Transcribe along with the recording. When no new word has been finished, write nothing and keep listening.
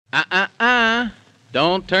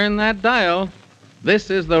Don't turn that dial. This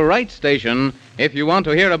is the right station if you want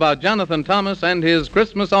to hear about Jonathan Thomas and his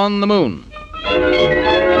Christmas on the Moon.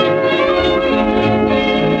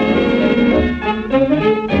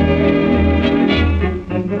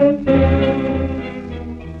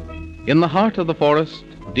 In the heart of the forest,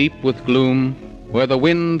 deep with gloom, where the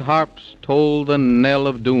wind harps toll the knell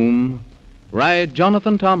of doom, ride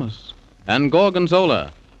Jonathan Thomas and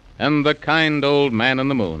Gorgonzola and the kind old man in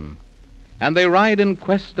the moon. And they ride in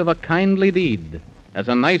quest of a kindly deed, as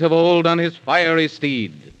a knight of old on his fiery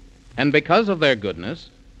steed. And because of their goodness,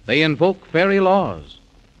 they invoke fairy laws,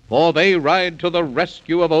 for they ride to the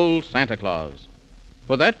rescue of old Santa Claus.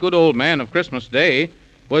 For that good old man of Christmas Day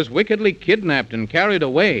was wickedly kidnapped and carried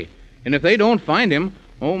away, and if they don't find him,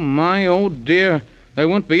 oh my, oh dear, there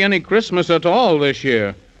won't be any Christmas at all this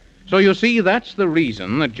year. So you see, that's the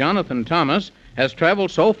reason that Jonathan Thomas has traveled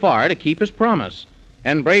so far to keep his promise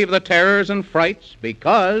and brave the terrors and frights,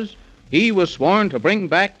 because he was sworn to bring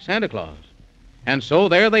back Santa Claus. And so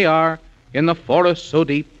there they are in the forest so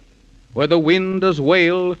deep, where the wind does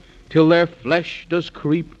wail till their flesh does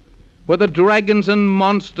creep, where the dragons and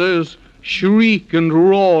monsters shriek and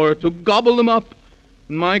roar to gobble them up.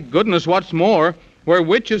 My goodness, what's more, where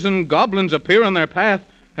witches and goblins appear on their path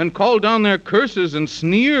and call down their curses and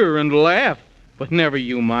sneer and laugh. But never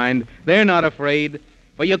you mind, they're not afraid,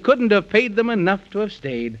 for you couldn't have paid them enough to have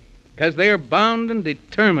stayed, 'cause they're bound and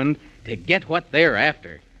determined to get what they're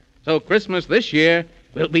after. So Christmas this year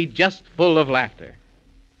will be just full of laughter.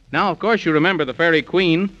 Now, of course, you remember the Fairy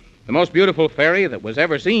Queen, the most beautiful fairy that was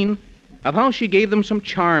ever seen, of how she gave them some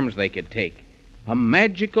charms they could take, a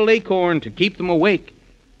magical acorn to keep them awake.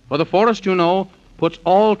 For the forest, you know, puts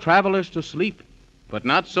all travelers to sleep. But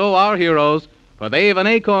not so our heroes, for they've an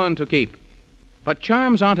acorn to keep. But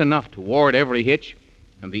charms aren't enough to ward every hitch,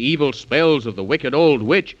 and the evil spells of the wicked old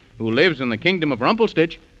witch who lives in the kingdom of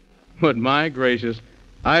Rumpelstitch. But my gracious,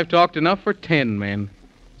 I've talked enough for 10 men.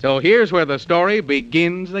 So here's where the story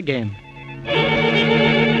begins again.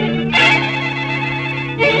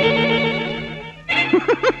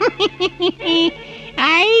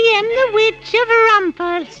 I am the witch of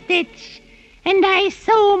Rumpelstitch, and I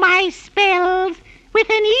sew my spells with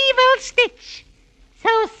an evil stitch.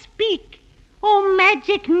 So speak, O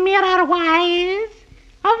magic mirror wise,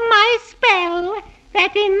 of my spell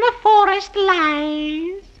that in the forest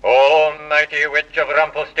lies. O mighty witch of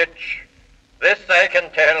Rumpelstitch, this I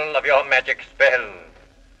can tell of your magic spell,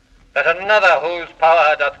 that another whose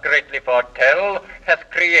power doth greatly foretell hath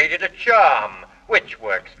created a charm which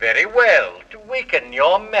works very well to weaken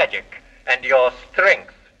your magic and your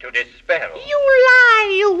strength to dispel. You lie,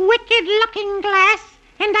 you wicked looking-glass,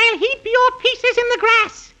 and I'll heap your pieces in the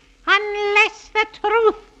grass, unless the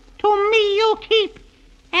truth to me you keep,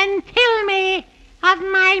 and tell me of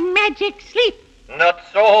my magic sleep. Not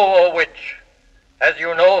so, O witch. As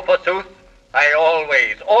you know, forsooth, I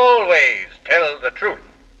always tell the truth.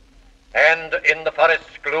 And in the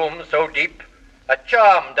forest's gloom so deep, a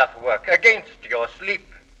charm doth work against your sleep.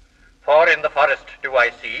 For in the forest do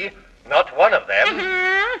I see, not one of them,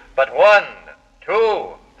 but 1,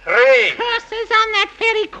 2, 3. Curses on that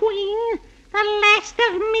fairy queen, the last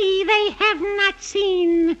of me they have not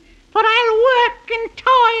seen. For I'll work and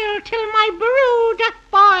toil till my brew doth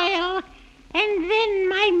boil, and then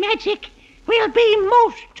my magic will be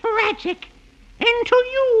most tragic. And to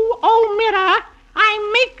you, O mirror, I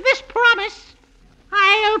make this promise,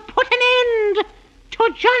 I'll put an end to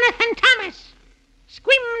Jonathan Thomas.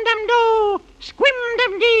 Squim-dum-do,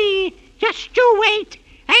 squim-dum-dee, just you wait,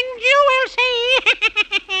 and you will see.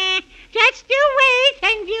 Just you wait,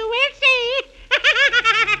 and you will see.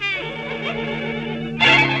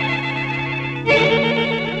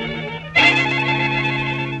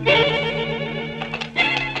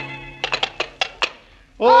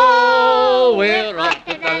 Oh, we're off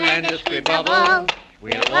to the land of Scribble.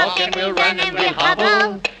 We'll walk and we'll run and we'll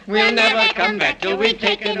hobble. We'll never come back till we've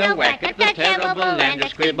taken a whack at the terrible land of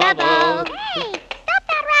Scribble. Hey, stop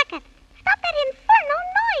that racket. Stop that infernal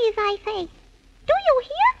noise, I say. Do you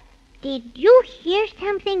hear? Did you hear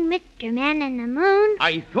something, Mr. Man in the Moon?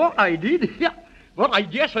 I thought I did, yeah, but I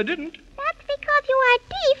guess I didn't. That's because you are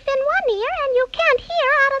deaf in one ear and you can't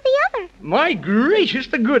hear out of the other. My gracious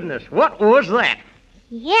to goodness, what was that?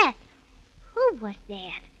 Yes. Who was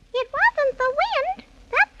that? It wasn't the wind.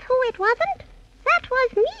 That's who it wasn't. That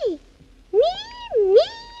was me. Me.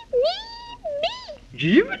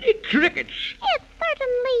 Jiminy Crickets. It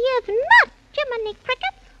certainly is not Jiminy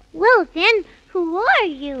Crickets. Well, then, who are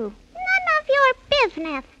you? None of your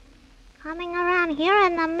business. Coming around here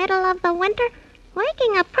in the middle of the winter,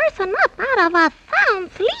 waking a person up out of a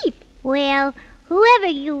sound sleep. Well, Whoever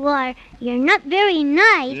you are, you're not very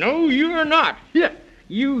nice. No, you're not. Yeah,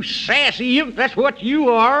 you sassy imp, that's what you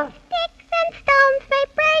are. Sticks and stones may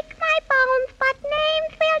break my bones, but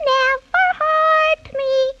names will never hurt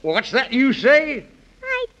me. What's that you say?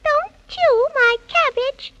 I don't chew my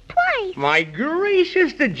cabbage twice. My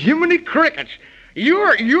gracious, the Jiminy Crickets.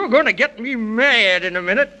 You're going to get me mad in a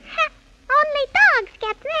minute. Ha! Only dogs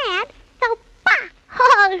get mad, so bah!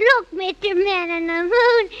 Oh, look, Mr. Man in the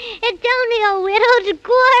Moon. It's only a little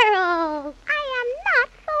squirrel. I am not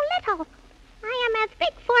so little. I am as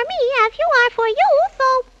big for me as you are for you, so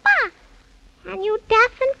bah! And you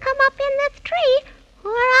dasn't come up in this tree,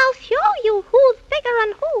 or I'll show you who's bigger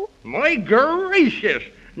and who. My gracious,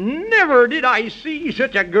 never did I see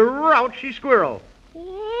such a grouchy squirrel.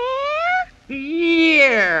 Yeah?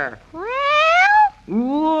 Yeah.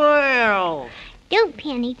 Well. Don't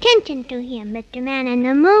pay any attention to him, Mr. Man in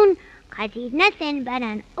the Moon, 'cause he's nothing but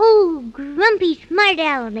an old, grumpy, smart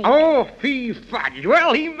aleck. Oh, fee fudge.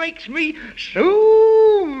 Well, he makes me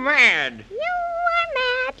so mad. You are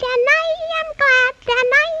mad, and I am glad,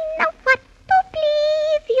 and I know what to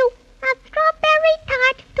please you. A strawberry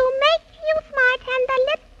tart to make you smart, and a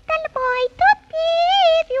little boy to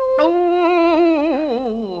tease you.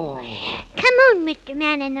 Oh. Come on, Mr.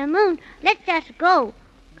 Man in the Moon, let's just go.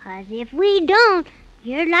 'Cause if we don't,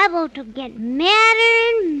 you're liable to get madder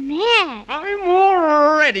and mad. I'm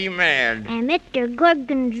already mad. And Mr.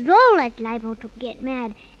 Gorgonzola's liable to get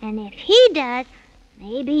mad. And if he does,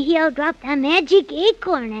 maybe he'll drop the magic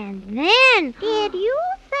acorn, and then... Did you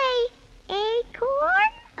say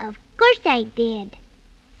acorn? Of course I did.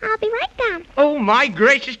 I'll be right down. Oh, my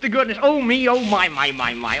gracious to goodness. Oh, me. Oh, my.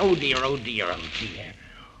 Oh, dear.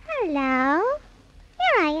 Hello.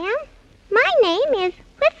 Here I am. My name is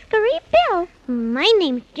Whiskery Bill. My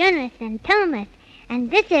name's Jonathan Thomas, and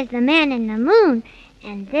this is the Man in the Moon,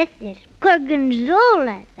 and this is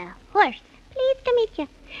Gorgonzola, the horse. Pleased to meet you.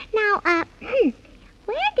 Now,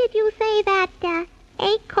 where did you say that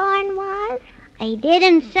acorn was? I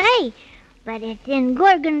didn't say, but it's in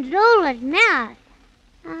Gorgonzola's mouth.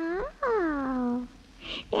 Oh.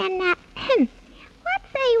 Then, what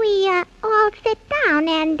say we all sit down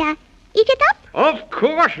and eat it up? Of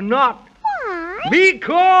course not. Why?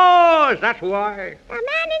 Because that's why. The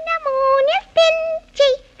Man in the Moon is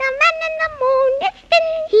stingy. The Man in the Moon is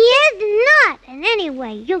stingy. He is not. And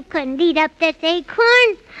anyway, you couldn't eat up this acorn.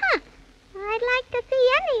 Huh. I'd like to see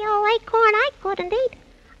any old acorn I couldn't eat.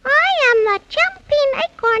 I am the champion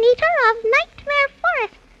acorn eater of Nightmare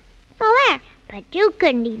Forest. So there. But you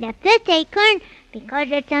couldn't eat up this acorn because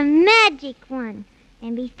it's a magic one.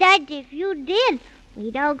 And besides, if you did,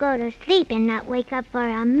 we'd all go to sleep and not wake up for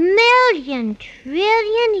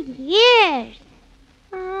 1,000,000,000,000,000 years.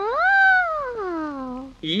 Oh.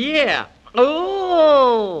 Yeah.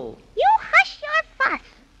 Oh. You hush your fuss.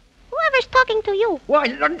 Whoever's talking to you. Why,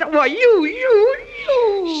 you.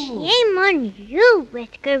 Shame on you,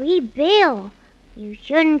 Whiskery Bill. You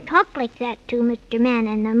shouldn't talk like that to Mr. Man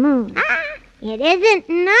in the Moon. It isn't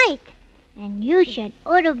nice, and you should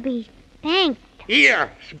ought to be spanked.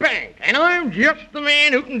 Here, spanked. And I'm just the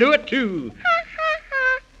man who can do it, too. Ha, ha,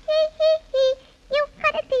 ha. Hee, hee, hee. You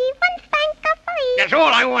got a thief and spank a free. That's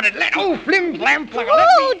all I wanted. Flim, flam, flugga,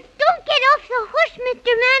 Oh, don't get off the horse,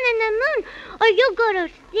 Mr. Man in the Moon, or you'll go to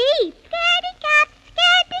sleep. Scaredy cat,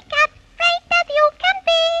 afraid as you can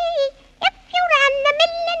be. If you ran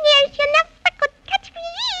 1,000,000 years, you never could catch me.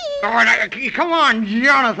 All right, come on,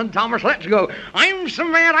 Jonathan Thomas, let's go. I'm so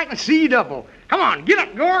mad I can see double. Come on, get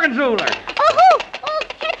up, Gorgonzola. Oh,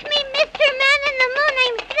 catch me, Mr. Man in the Moon,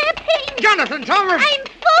 I'm slipping. Jonathan Thomas. I'm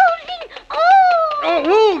folding.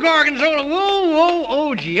 Oh, Gorgonzola, whoa.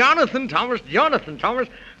 Oh, Jonathan Thomas.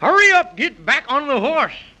 Hurry up, get back on the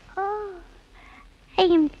horse. Oh, I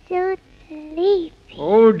am so sleepy.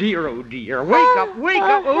 Oh, dear. Wake up.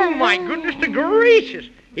 Oh, my goodness to gracious.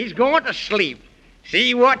 He's going to sleep.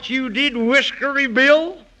 See what you did, Whiskery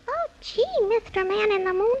Bill? Oh, gee, Mr. Man in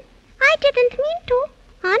the Moon. I didn't mean to.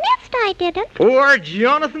 Honest, I didn't. Poor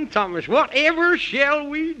Jonathan Thomas. Whatever shall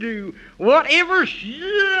we do? Whatever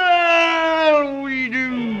shall we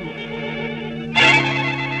do?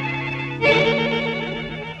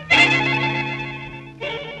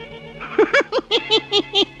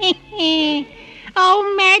 Oh,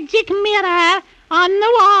 magic mirror on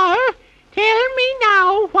the wall, tell me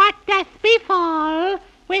now what doth befall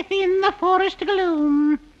within the forest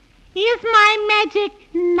gloom. Is my magic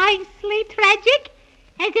nicely tragic,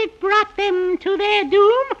 as it brought them to their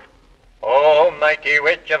doom? O mighty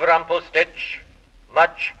witch of Rumpelstitch,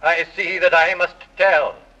 much I see that I must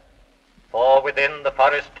tell. For within the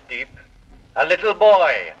forest deep, a little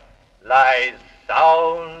boy lies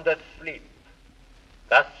sound asleep.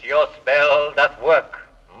 Thus your spell doth work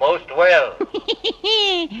most well.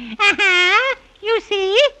 You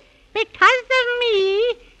see, because of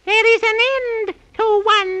me, there is an end to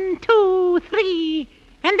 1, 2, 3,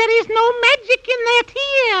 and there is no magic in their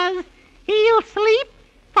tears. He'll sleep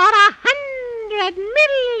for 100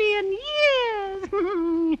 million years.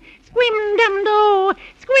 Squim-dum-do,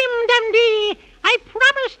 squim-dum-dee. I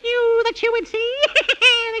promised you that you would see,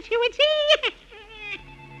 that you would see.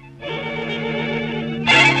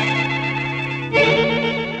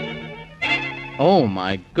 Oh,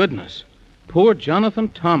 my goodness. Poor Jonathan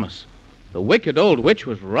Thomas. The wicked old witch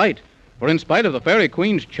was right, for in spite of the Fairy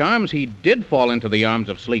Queen's charms, he did fall into the arms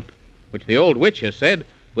of sleep, which the old witch has said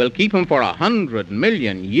will keep him for 100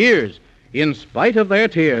 million years, in spite of their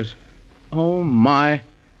tears. Oh, my.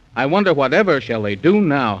 I wonder whatever shall they do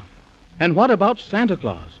now? And what about Santa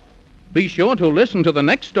Claus? Be sure to listen to the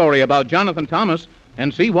next story about Jonathan Thomas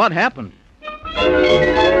and see what happened.